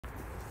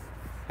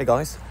Hey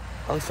guys,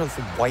 Alex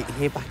Jonathan White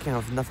here, back in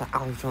with another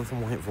Alex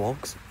Jonathan White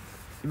vlogs.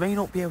 You may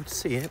not be able to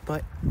see it,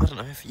 but I don't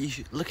know, if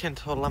you look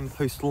into a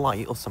lamppost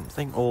light or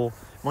something, or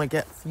might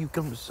get a few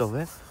glimpses of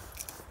it,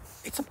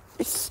 it's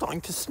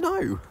starting to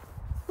snow.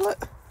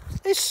 Look,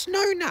 it's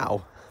snow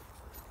now.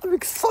 I'm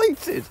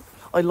excited.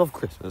 I love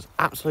Christmas,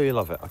 absolutely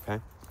love it, okay?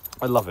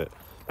 I love it.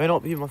 May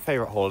not be my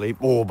favourite holiday,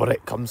 but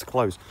it comes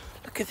close.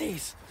 Look at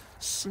this,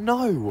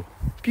 snow,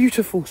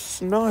 beautiful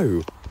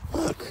snow,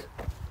 look.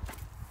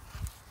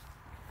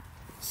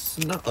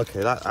 Snow.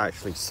 Okay, that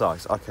actually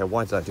sucks. Okay,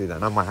 why did I do that?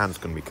 Now my hand's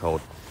going to be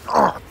cold.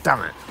 Oh,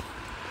 damn it.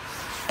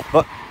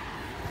 But,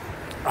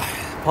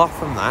 apart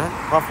from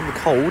that, apart from the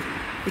cold,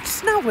 it's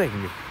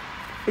snowing.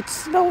 It's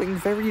snowing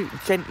very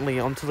gently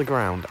onto the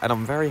ground, and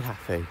I'm very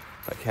happy,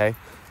 okay?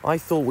 I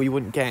thought we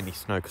wouldn't get any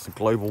snow because of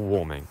global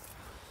warming.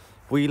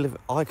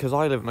 Because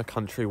I live in a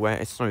country where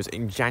it snows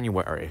in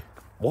January.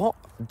 What?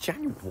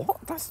 What?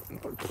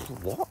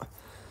 What?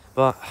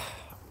 But,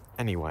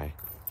 anyway,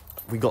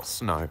 we got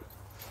snow.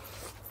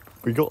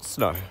 We got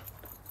snow.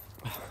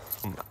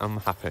 I'm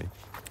happy.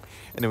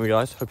 Anyway,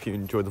 guys, hope you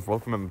enjoyed the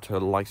vlog. Remember to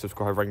like,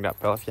 subscribe, ring that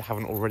bell if you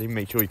haven't already.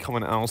 Make sure you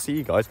comment, and I'll see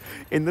you guys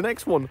in the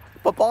next one.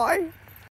 Bye-bye.